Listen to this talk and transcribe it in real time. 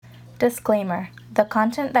Disclaimer: the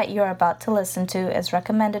content that you are about to listen to is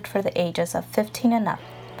recommended for the ages of 15 and up.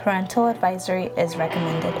 Parental advisory is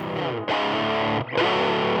recommended.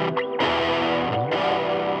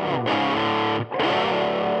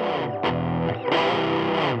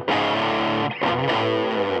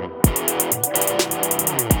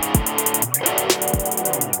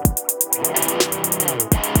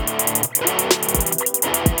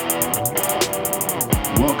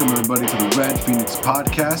 Welcome everybody to the Red Phoenix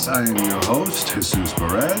Podcast. I am your host, Jesus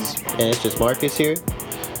Perez. And it's just Marcus here.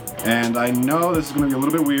 And I know this is going to be a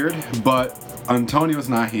little bit weird, but Antonio's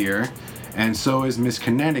not here, and so is Miss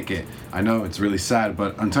Connecticut. I know it's really sad,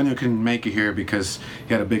 but Antonio couldn't make it here because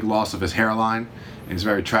he had a big loss of his hairline. It's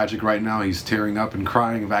very tragic right now. He's tearing up and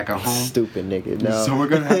crying back at home. Stupid nigga, no. So we're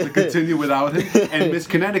going to have to continue without him. And Miss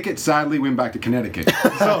Connecticut sadly went back to Connecticut.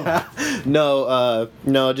 So No,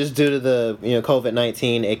 just due to the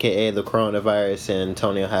COVID-19, aka the coronavirus,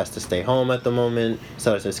 Antonio has to stay home at the moment.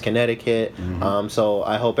 So does Connecticut. Mm-hmm. So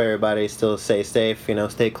I hope everybody still stay safe,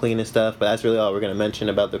 stay clean and stuff. But that's really all we're gonna mention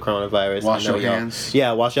about the coronavirus. Wash your hands.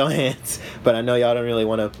 Yeah, wash your hands. But I know y'all don't really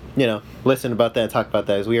want to, listen about that and talk about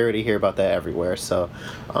that, because we already hear about that everywhere. So,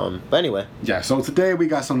 but anyway. Yeah. So today we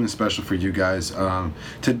got something special for you guys.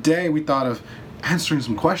 Today we thought of answering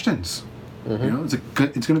some questions. Mm-hmm.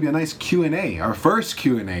 It's going to be a nice Q&A, our first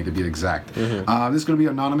Q&A to be exact. Mm-hmm. This is going to be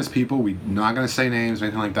anonymous people. We're not going to say names or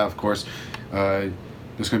anything like that, of course. There's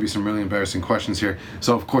going to be some really embarrassing questions here.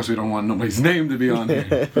 So, of course, we don't want nobody's name to be on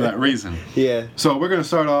here for that reason. Yeah. So, we're going to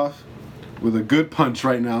start off with a good punch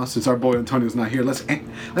right now. Since our boy Antonio's not here, let's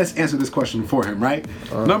answer this question for him, right?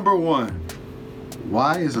 Number one,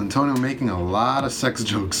 why is Antonio making a lot of sex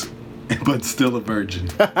jokes but still a virgin?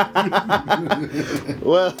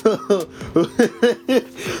 Well,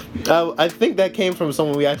 I think that came from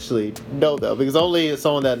someone we actually know, though, because only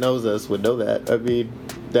someone that knows us would know that. I mean,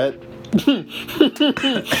 that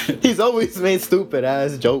he's always made stupid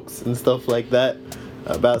ass jokes and stuff like that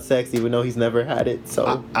about sex, even though he's never had it.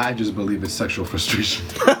 So I just believe it's sexual frustration.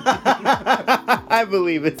 I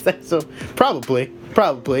believe it's sexual. Probably.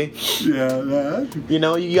 Yeah.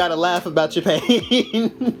 You gotta laugh about your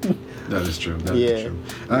pain. That is true. That is true.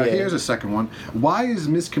 Here's a second one. Why is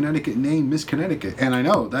Miss Connecticut named Miss Connecticut? And I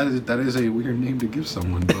know that is a weird name to give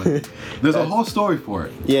someone, but there's a whole story for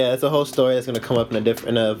it. Yeah, it's a whole story that's gonna come up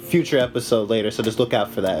in a future episode later. So just look out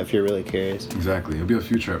for that if you're really curious. Exactly. It'll be a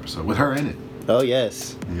future episode with her in it. Oh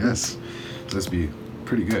yes. Yes. So this be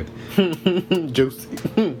pretty good.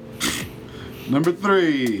 Juicy. Number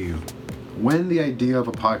 3. When the idea of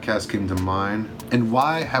a podcast came to mind, and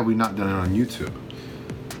why have we not done it on YouTube?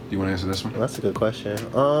 Do you want to answer this one? That's a good question.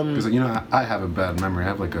 Because I have a bad memory. I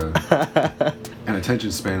have like an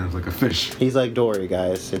attention span of like a fish. He's like Dory,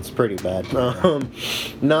 guys. It's pretty bad.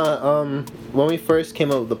 When we first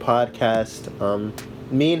came up with the podcast,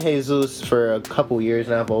 me and Jesus for a couple years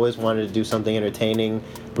now have always wanted to do something entertaining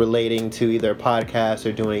relating to either a podcast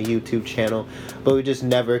or doing a YouTube channel, but we just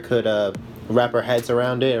never could wrap our heads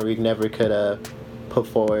around it, or we never could put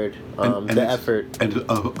forward the effort and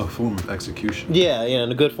a form of execution. Yeah,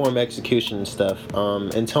 the good form of execution and stuff.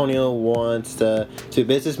 Antonio wants to be a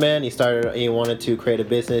businessman. He wanted to create a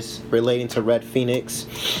business relating to Red Phoenix,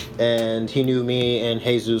 and he knew me and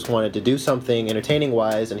Jesus wanted to do something entertaining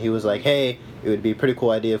wise, and he was like, hey, it would be a pretty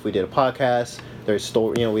cool idea if we did a podcast. There's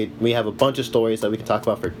we have a bunch of stories that we can talk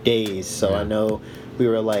about for days. So I know we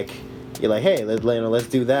were like, hey, let's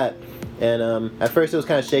do that. And at first it was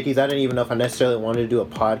kind of shaky. I didn't even know if I necessarily wanted to do a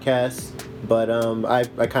podcast, but I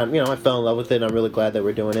kind of I fell in love with it, and I'm really glad that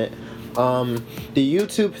we're doing it. The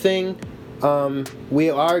YouTube thing,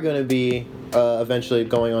 we are going to be eventually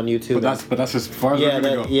going on YouTube. But that's as far as we're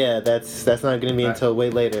gonna go. Yeah, that's not going to be until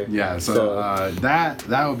way later. Yeah, so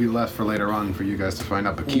that will be left for later on for you guys to find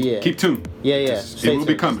out. But keep tuned. Yeah. It will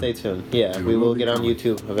be coming. Stay tuned. Yeah, we will get on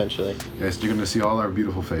YouTube eventually. Yes, you're gonna see all our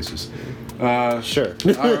beautiful faces. Sure.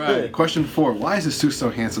 All right. Question 4. Why is Jesus so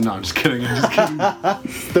handsome? No, I'm just kidding.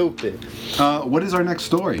 Stupid. What is our next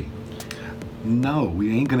story? No,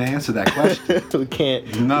 we ain't gonna answer that question. We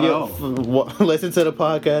can't. Not at all. Listen to the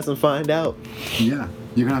podcast and find out. Yeah,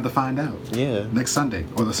 you're gonna have to find out. Yeah. Next Sunday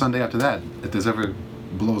or the Sunday after that, if this ever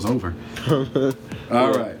blows over.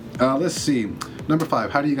 All right. Let's see. Number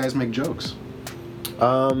 5. How do you guys make jokes?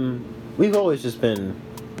 We've always just been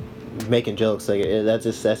making jokes. Like that's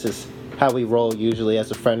just how we roll usually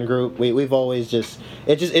as a friend group. We've always it's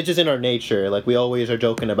just in our nature. Like we always are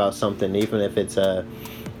joking about something, even if it's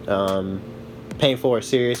painful or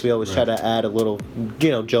serious. We always try to add a little,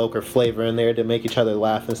 joke or flavor in there to make each other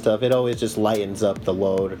laugh and stuff. It always just lightens up the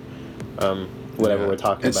load. whatever we're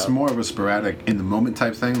talking it's about. It's more of a sporadic, in the moment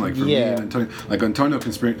type thing. Like for me and Antonio, like Antonio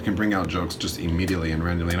can bring out jokes just immediately and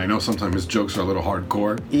randomly, and I know sometimes his jokes are a little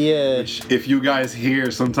hardcore. Yeah. Which, if you guys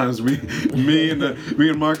hear, sometimes me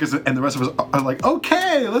and Marcus and the rest of us are like,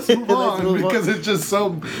 okay, let's move on because it's just so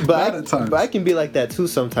bad at times. But I can be like that too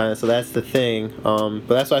sometimes, so that's the thing. But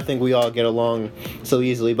that's why I think we all get along so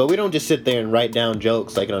easily. But we don't just sit there and write down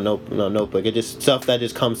jokes like in a notebook. It's just stuff that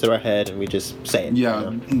just comes to our head and we just say it. Yeah,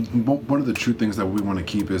 one of the true things that we want to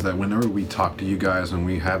keep is that whenever we talk to you guys and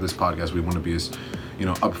we have this podcast, we want to be as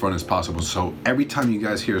upfront as possible. So every time you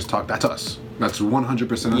guys hear us talk, that's us. That's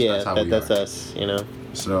 100% us. Yeah, that's how we that's are. us.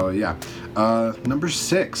 So yeah, number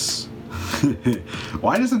 6.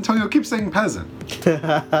 Why does Antonio keep saying peasant?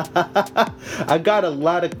 I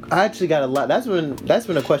actually got a lot. That's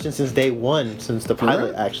been a question since day one, since the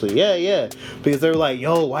pilot. Actually, yeah, because they were like,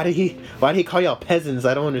 "Yo, why did he call y'all peasants?"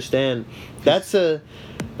 I don't understand. That's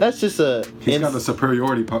just a. He's got a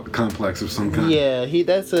superiority complex of some kind. Yeah,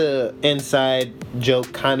 that's a inside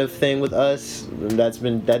joke kind of thing with us.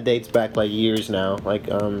 That dates back like years now. Like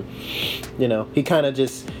he kind of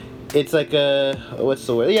just. It's like what's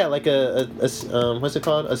the word? Yeah, like a what's it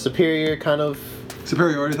called? A superior kind of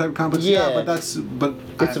superiority type complex. Yeah, but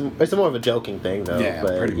it's more of a joking thing though. Yeah,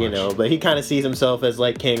 but pretty much. But he kind of sees himself as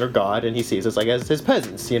like king or god, and he sees us like as his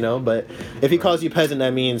peasants. But if he calls you peasant,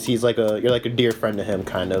 that means you're like a dear friend to him,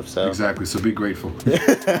 kind of. So exactly. So be grateful.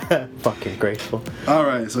 Fucking grateful. All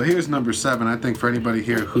right. So here's number 7. I think for anybody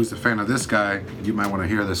here who's a fan of this guy, you might want to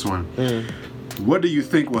hear this one. What do you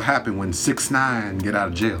think will happen when 6ix9ine get out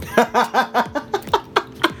of jail?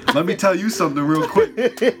 Let me tell you something real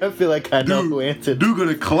quick. I feel like I know who answered. Dude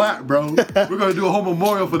gonna clap, bro. We're gonna do a whole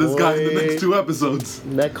memorial for this guy in the next 2 episodes.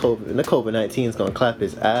 That COVID-19 is gonna clap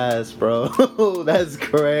his ass, bro. That's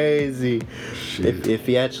crazy. If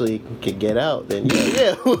he actually could get out, then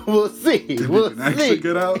yeah, we'll see. We'll see. Actually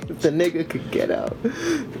get out? If the nigga could get out.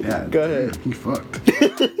 Yeah. Go ahead. He fucked.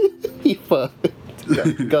 He fucked.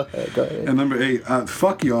 Go ahead. And number 8,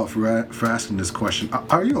 fuck y'all for asking this question.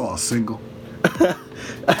 Are you all single? What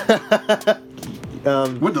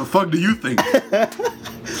the fuck do you think?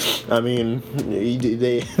 I mean,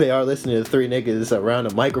 they are listening to 3 niggas around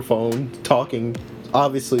a microphone talking.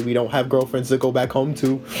 Obviously, we don't have girlfriends to go back home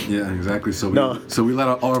to. Yeah, exactly. So we let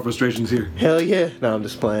out all our frustrations here. Hell yeah. No, I'm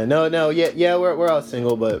just playing. No, yeah, we're all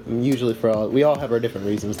single, but usually we all have our different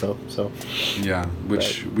reasons though. So. Yeah,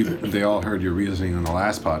 which they all heard your reasoning on the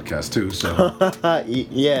last podcast too. So.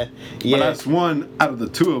 Yeah. But that's one out of the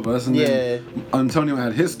 2 of us, and then Antonio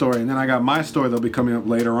had his story, and then I got my story that'll be coming up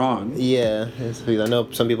later on. Yeah, I know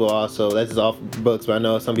some people also. That's off books, but I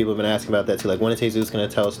know some people have been asking about that too. Like, when is Jesus gonna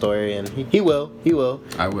tell a story? And he will.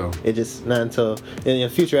 I will. It just not until in a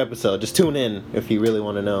future episode. Just tune in if you really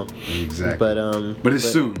want to know. Exactly. But it's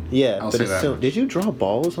soon. Yeah, I'll say that. Soon. Did you draw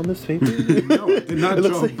balls on this paper? No, I did not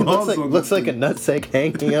draw balls on this. Looks like a nutsack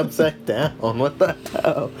hanging upside down. What the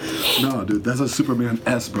hell? No, dude, that's a Superman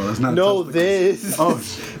S, bro. That's not. No,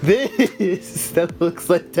 testicles. this that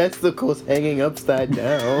looks like testicles hanging upside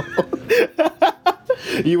down.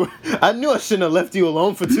 I knew I shouldn't have left you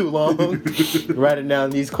alone for too long. Writing down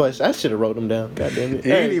these questions. I should have wrote them down. God damn it.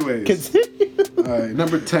 Anyways. Continue. All right,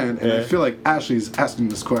 number 10, and I feel like Ashley's asking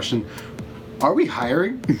this question. Are we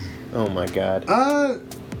hiring? Oh my god.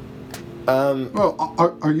 Well,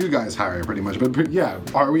 are you guys hiring pretty much? But yeah,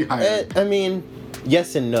 are we hiring? I mean,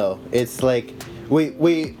 yes and no. It's like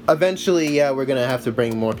we eventually we're gonna have to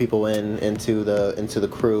bring more people into the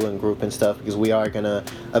crew and group and stuff, because we are gonna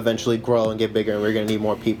eventually grow and get bigger, and we're gonna need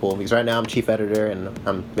more people. Because right now I'm chief editor and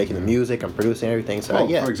I'm making the music, I'm producing everything. So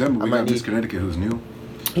for example, we got Miss Connecticut, who's new.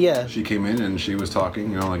 Yeah. She came in and she was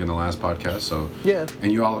talking, like in the last podcast. So yeah.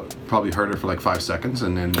 And you all probably heard her for like 5 seconds,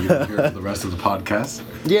 and then you didn't hear her for the rest of the podcast.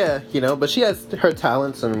 Yeah, but she has her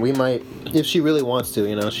talents, and we might, if she really wants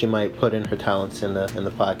to, she might put in her talents in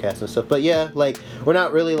the podcast and stuff. But yeah, like we're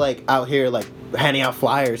not really like out here like handing out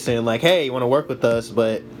flyers saying like, hey, you want to work with us?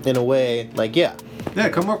 But in a way, like yeah. Yeah,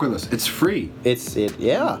 come work with us. It's free.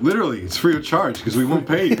 Yeah. Literally, it's free of charge because we won't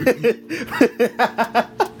pay you.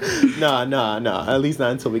 No. At least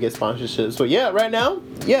not until we get sponsorships. But yeah, right now,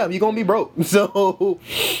 you're gonna be broke. So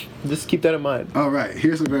just keep that in mind. All right,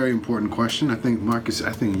 here's a very important question. I think Marcus,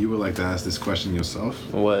 you would like to ask this question yourself.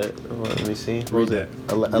 What? Let me see. Read that.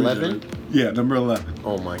 11? Yeah, number 11.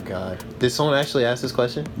 Oh my God. Did someone actually ask this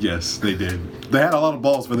question? Yes, they did. They had a lot of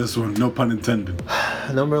balls for this one. No pun intended.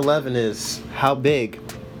 Number 11 is, how big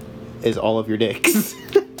is all of your dicks?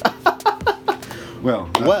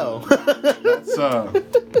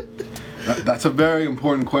 That's a very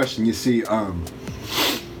important question. You see,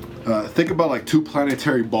 think about like 2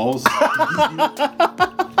 planetary balls.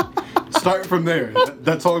 Start from there.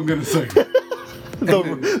 That's all I'm gonna say.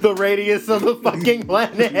 The radius of the fucking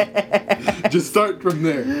planet. Just start from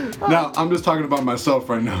there. Now, I'm just talking about myself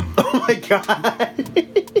right now. Oh my god.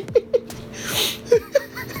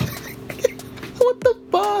 What the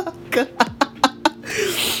fuck?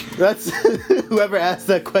 That's whoever asked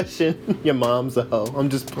that question. Your mom's a hoe. I'm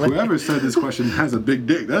just playing. Whoever said this question has a big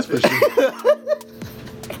dick. That's for sure.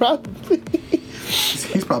 Probably.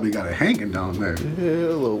 He's probably got it hanging down there.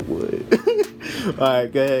 Hello, wood. All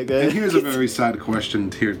right, go ahead. And here's a very sad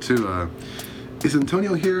question here too. Is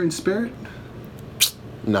Antonio here in spirit?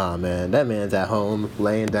 Nah, man, that man's at home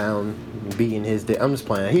laying down, beating his dick. I'm just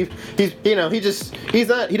playing. He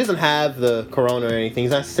doesn't have the corona or anything.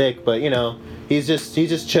 He's not sick, but he's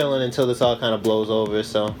just chilling until this all kind of blows over.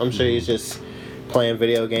 So I'm sure he's just playing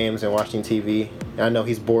video games and watching TV. I know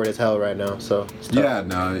he's bored as hell right now. So yeah,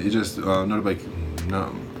 no, it just nobody.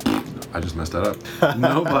 No, I just messed that up.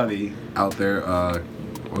 Nobody out there, or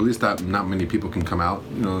at least not many people can come out.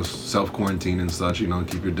 Self quarantine and such.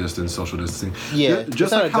 Keep your distance, social distancing. Yeah, just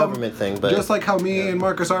it's not like a government thing, but just like how me and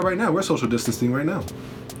Marcus are right now, we're social distancing right now.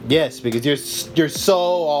 Yes, because you're so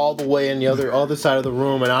all the way in the other side of the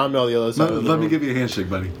room, and I'm on the other side of the room. Let me give you a handshake,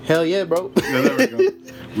 buddy. Hell yeah, bro. Yeah, there we go.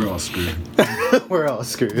 We're all screwed. We're all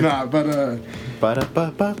screwed. Nah, but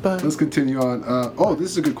let's continue on.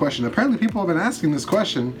 This is a good question. Apparently, people have been asking this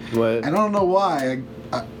question. What? And I don't know why.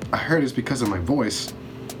 I heard it's because of my voice.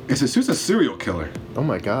 Is Jesus a serial killer? Oh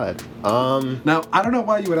my god. Now, I don't know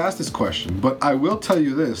why you would ask this question, but I will tell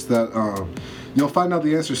you this, that you'll find out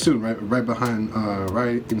the answer soon, right behind,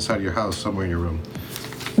 right inside your house, somewhere in your room.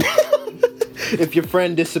 If your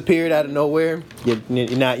friend disappeared out of nowhere, you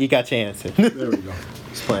got your answer. There we go.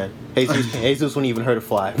 Just playing. Jesus wouldn't even hurt a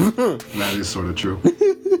fly. That is sort of true.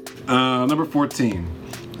 Number 14.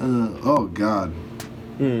 Oh, God.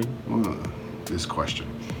 This question.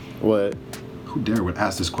 What? Who dare would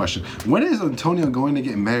ask this question? When is Antonio going to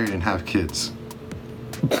get married and have kids?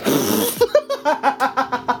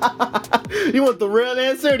 You want the real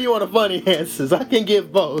answer or do you want a funny answer? I can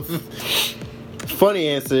give both. Funny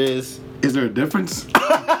answer is... Is there a difference?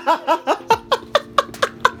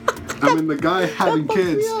 I mean, the guy having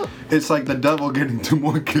kids, it's like the devil getting 2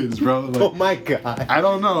 more kids, bro. Like, oh my god. I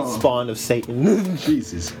don't know. Spawn of Satan.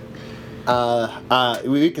 Jesus.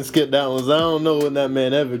 We can skip that one. I don't know when that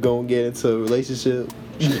man ever gonna get into a relationship.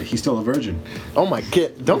 Shit, he's still a virgin. Oh my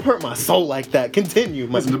god! Don't hurt my soul like that. Continue.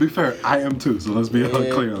 Listen, to be fair, I am too. So let's be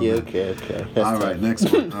clear on that. Okay. All right,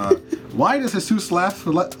 next one. Why does Jesus laugh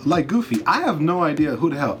like Goofy? I have no idea who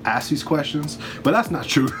the hell asked these questions, but that's not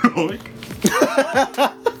true.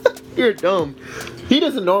 You're dumb. He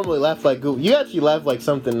doesn't normally laugh like Goofy. You actually laugh like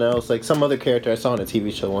something else, like some other character I saw on a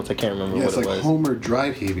TV show once. I can't remember what it was. It's like Homer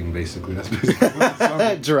dry heaving, basically. That's basically what it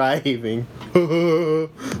sounds. Dry heaving.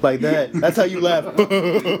 Like that. That's how you laugh.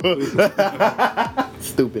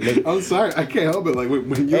 Stupid nigga. I'm sorry, I can't help it. Like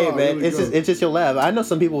when you. Hey man, really it's just your laugh. I know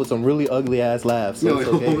some people with some really ugly ass laughs. So it's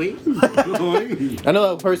okay. I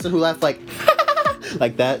know a person who laughs like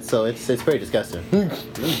that, so it's very disgusting.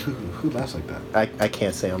 Who laughs like that? I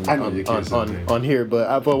can't say on here,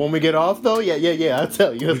 but when we get off though, yeah, I'll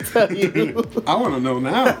tell you. I want to know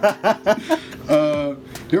now.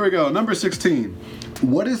 Here we go. Number 16.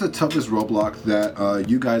 What is the toughest roadblock that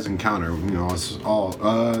you guys encounter? It's all.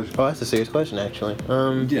 Oh, that's a serious question, actually.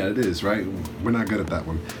 Yeah, it is, right? We're not good at that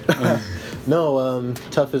one. No,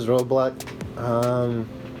 toughest roadblock.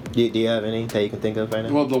 Do you have any that you can think of right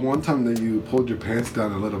now? Well, the one time that you pulled your pants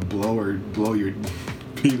down and let a blower blow your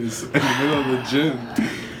penis in the middle of the gym.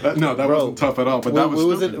 No, that wasn't tough at all, but that was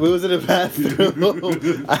stupid. We was in the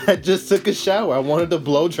bathroom. I just took a shower. I wanted to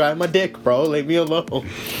blow dry my dick, bro. Leave me alone.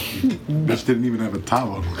 Bitch didn't even have a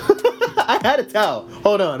towel. I had a towel.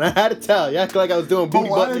 Hold on. I had a towel. You act like I was doing booty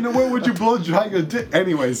button. Where would you blow dry your dick?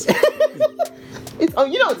 Anyways. It's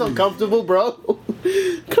uncomfortable, bro.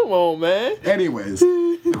 Come on, man. Anyways,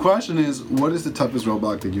 the question is, what is the toughest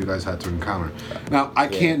roadblock that you guys had to encounter? Now, I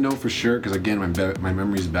can't know for sure because, again, my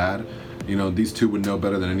memory's bad. These two would know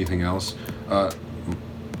better than anything else.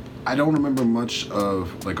 I don't remember much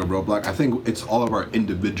of like a roadblock. I think it's all of our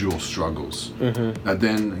individual struggles that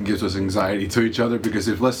then gives us anxiety to each other, because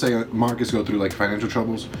if, let's say, Marcus go through like financial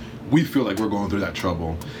troubles, we feel like we're going through that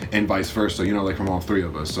trouble, and vice versa, like from all three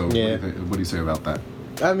of us. So yeah. What do you say about that?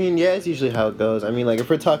 I mean, yeah, it's usually how it goes. I mean, like if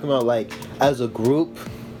we're talking about like as a group,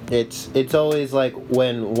 it's always like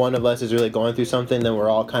when one of us is really going through something, then we're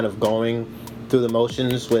all kind of going through the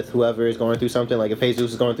motions with whoever is going through something. Like if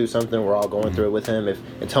Jesus is going through something, we're all going through it with him. If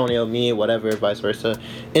Antonio, me, whatever, vice versa.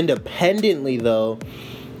 Independently though,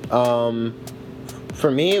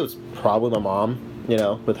 for me it was probably my mom.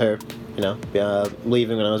 With her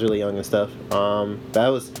leaving when I was really young and stuff. That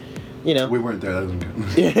was, We weren't there. That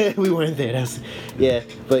wasn't good. yeah, we weren't there.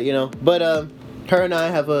 But her and I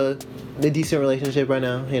have a decent relationship right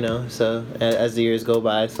now. So as the years go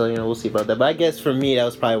by, so we'll see about that. But I guess for me, that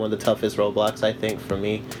was probably one of the toughest roadblocks, I think, for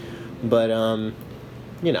me. But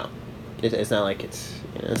it's not like it's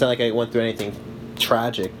not like I went through anything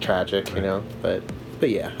tragic. Right. But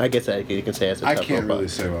yeah, I guess you can say it's a tough I can't roadblock. really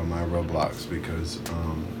say about my roadblocks because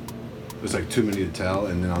there's like too many to tell,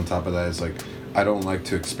 and then on top of that, it's like I don't like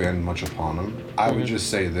to expand much upon them. I would just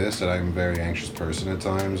say this, that I'm a very anxious person at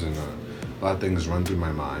times, and a lot of things run through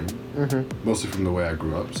my mind, mostly from the way I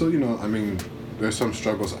grew up. So there's some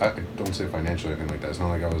struggles. I don't say financially or anything like that. It's not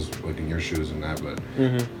like I was like in your shoes and that, but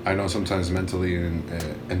I know sometimes mentally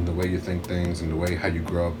and the way you think things and the way how you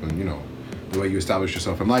grow up and the way you establish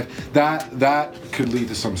yourself in life, that could lead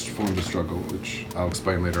to some form of struggle, which I'll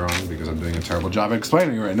explain later on because I'm doing a terrible job at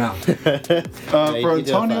explaining it right now. For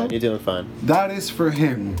Antonio, you're doing fine. that is for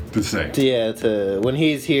him to say. When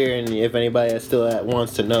he's here, and if anybody still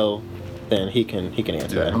wants to know, then he can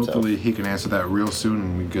answer that himself. Hopefully he can answer that real soon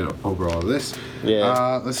and we get over all of this.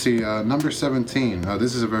 Yeah. Let's see. Number 17.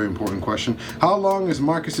 This is a very important question. How long is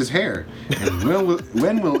Marcus's hair, and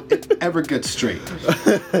when will it ever get straight?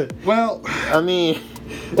 Well, I mean,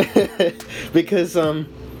 because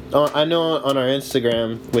I know on our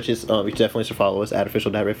Instagram, which is you definitely should follow us at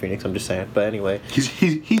official.redphoenix. I'm just saying. But anyway,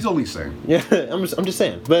 he's only saying. Yeah, I'm just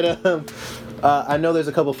saying. But I know there's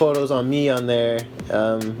a couple photos on me on there,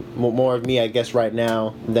 more of me, I guess, right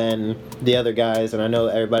now than the other guys, and I know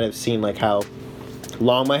everybody has seen like how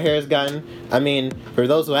long my hair has gotten. I mean, for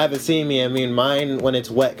those who haven't seen me, I mean, mine when it's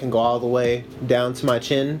wet can go all the way down to my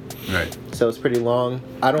chin. Right. So it's pretty long.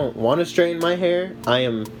 I don't want to straighten my hair. I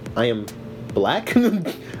am black.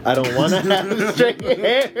 I don't want to have straight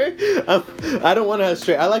hair. I don't want to have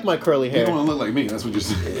straight. I like my curly hair. You don't want to look like me. That's what you're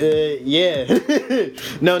saying. Yeah.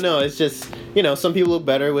 No. It's just some people look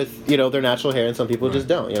better with their natural hair, and some people just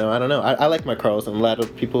don't. I don't know. I like my curls, and a lot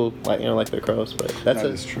of people like their curls, but that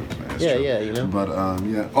is true. Yeah, true. yeah. But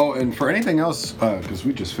yeah. Oh, and for anything else, because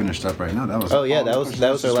we just finished up right now. That was. Oh yeah, that was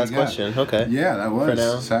our last question. Okay. Yeah, that was. For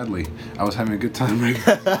now. Sadly, I was having a good time right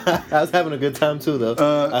now. I was having a good time too, though.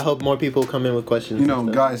 I hope more people come in with questions.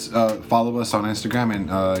 Guys, follow us on Instagram and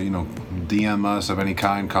DM us of any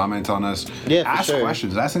kind, comment on us. Yeah, for ask sure.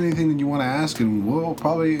 questions. Ask anything that you want to ask, and we'll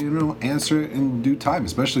probably answer it in due time.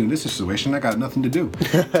 Especially in this situation, I got nothing to do.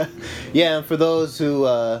 Yeah, and for those who,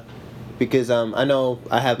 because I know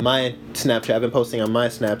I have my Snapchat. I've been posting on my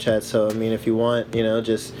Snapchat, so I mean, if you want,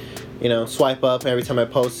 just swipe up every time I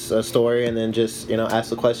post a story, and then just ask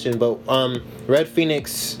the question. But Red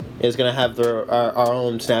Phoenix is gonna have our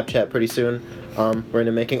own Snapchat pretty soon. We're in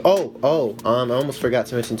the making. I almost forgot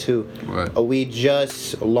to mention too. What? We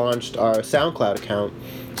just launched our SoundCloud account.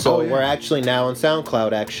 So we're actually now on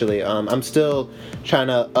SoundCloud, actually. I'm still trying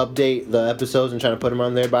to update the episodes and trying to put them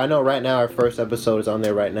on there. But I know right now our first episode is on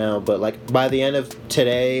there right now. But like by the end of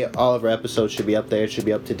today, all of our episodes should be up there. It should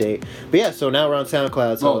be up to date. But yeah, so now we're on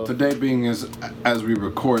SoundCloud. So well, today being as we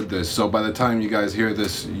record this. So by the time you guys hear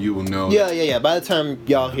this, you will know. Yeah. By the time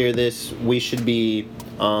y'all hear this, we should be...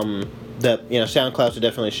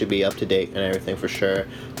 SoundCloud should be up to date and everything for sure.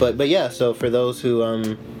 But yeah, so for those who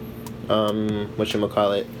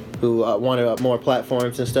whatchamacallit, who wanted more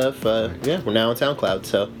platforms and stuff, yeah, we're now on SoundCloud.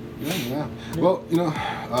 So Yeah. Well,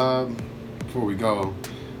 before we go,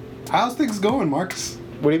 how's things going, Marcus?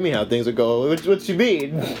 what do you mean how things are going? What you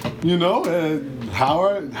mean?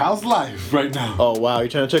 How's life right now? Oh wow, you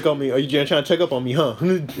trying to check on me? Are you trying to check up on me, huh?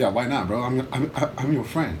 Yeah, why not, bro? I'm your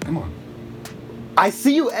friend. Come on. I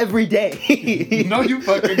see you every day. No, you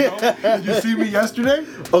fucking don't. Did you see me yesterday?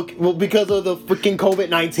 Okay, well, because of the freaking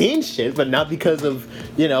COVID-19 shit, but not because of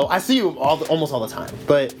I see you almost all the time.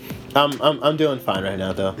 But I'm doing fine right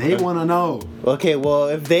now, though. They want to know. Okay, well,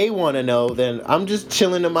 if they want to know, then I'm just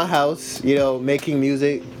chilling in my house, making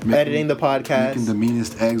music, editing the podcast. Making the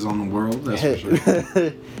meanest eggs on the world. That's for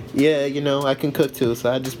sure. Yeah, I can cook too,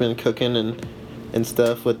 so I've just been cooking and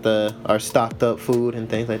stuff with our stocked up food and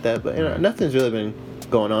things like that. But nothing's really been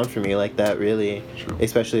going on for me like that, really. True.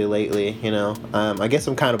 Especially lately. I guess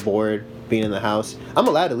I'm kind of bored being in the house. I'm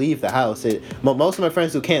allowed to leave the house. Most of my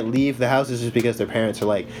friends who can't leave the house is just because their parents are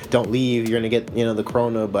like, "Don't leave, you're gonna get the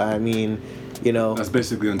corona." But I mean, that's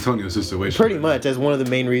basically Antonio's situation. Pretty much. That's one of the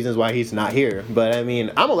main reasons why he's not here. But I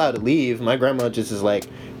mean, I'm allowed to leave. My grandma just is like,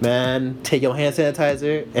 "Man, take your hand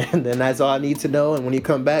sanitizer," and then that's all I need to know. And when you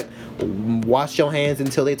come back, wash your hands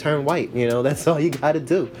until they turn white. That's all you gotta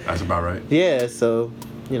do. That's about right. Yeah. So,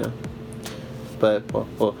 But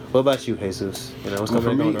what about you, Jesus? You know, what's Well,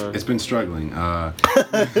 for me, going on? it's been struggling. I've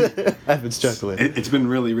been struggling. It's been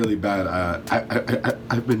really, really bad.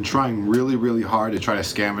 I've been trying really, really hard to try to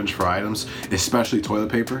scavenge for items, especially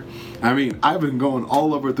toilet paper. I mean, I've been going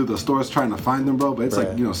all over through the stores trying to find them, bro. But it's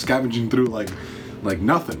like, you know, scavenging through like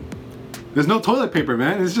nothing. There's no toilet paper,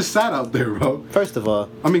 man. It's just sat out there, bro. First of all,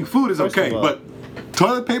 I mean, food is First okay, of all- but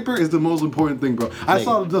toilet paper is the most important thing, bro. I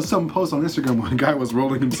saw some post on Instagram where a guy was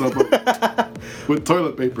rolling himself up with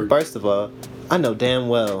toilet paper. First of all, I know damn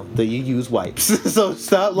well that you use wipes. So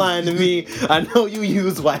stop lying to me. I know you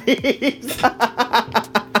use wipes.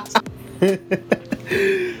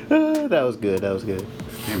 That was good. That was good.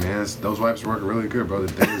 Hey man, those wipes work really good, bro.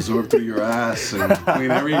 They absorb through your ass and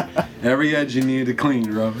clean every edge you need to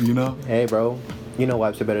clean, bro. You know? Hey, bro. You know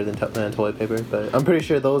wipes are better than toilet paper, but I'm pretty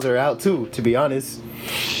sure those are out too, to be honest.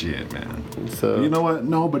 Shit, man. So you know what?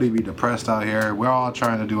 Nobody be depressed out here. We're all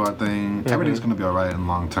trying to do our thing. Everything's gonna be alright in the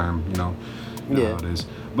long term, you know. You know how it is.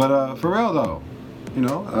 But for real though, you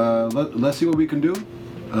know, let's see what we can do.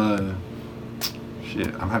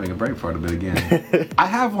 Shit, I'm having a brain fart a bit again. I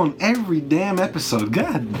have one every damn episode.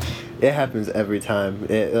 God. it happens every time.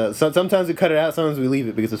 So sometimes we cut it out, sometimes we leave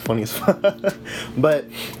it because it's funny as fuck. But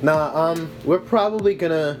nah, we're probably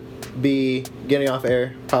gonna be getting off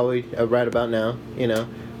air probably right about now. You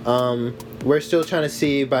know, we're still trying to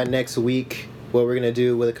see by next week what we're gonna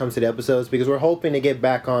do when it comes to the episodes, because we're hoping to get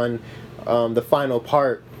back on the final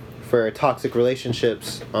part for toxic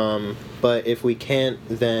relationships. But if we can't,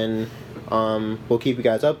 then we'll keep you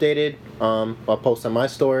guys updated. I'll post on my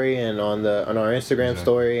story and on our Instagram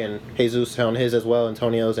story, and Jesus on his as well,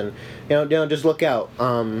 Antonio's, and you know just look out.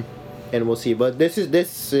 And we'll see. But this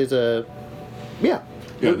is a Yeah,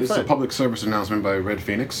 this is a public service announcement by Red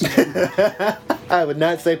Phoenix. I would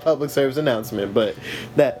not say public service announcement, but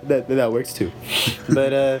that works too.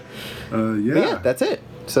 But yeah, that's it.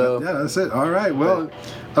 So yeah, that's it. All right. Well,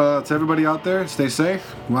 to everybody out there, stay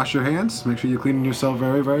safe. Wash your hands. Make sure you're cleaning yourself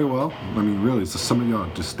very, very well. I mean, really, some of y'all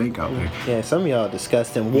just stink out there. Yeah, some of y'all are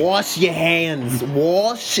disgusting. Wash your hands.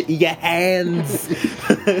 Wash your hands.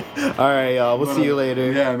 All right, y'all. We'll see you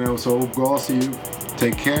later. Yeah, man. So we'll all see you.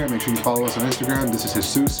 Take care. Make sure you follow us on Instagram. This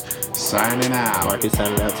is Jesus signing out. Marcus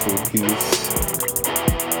signing out too. Peace.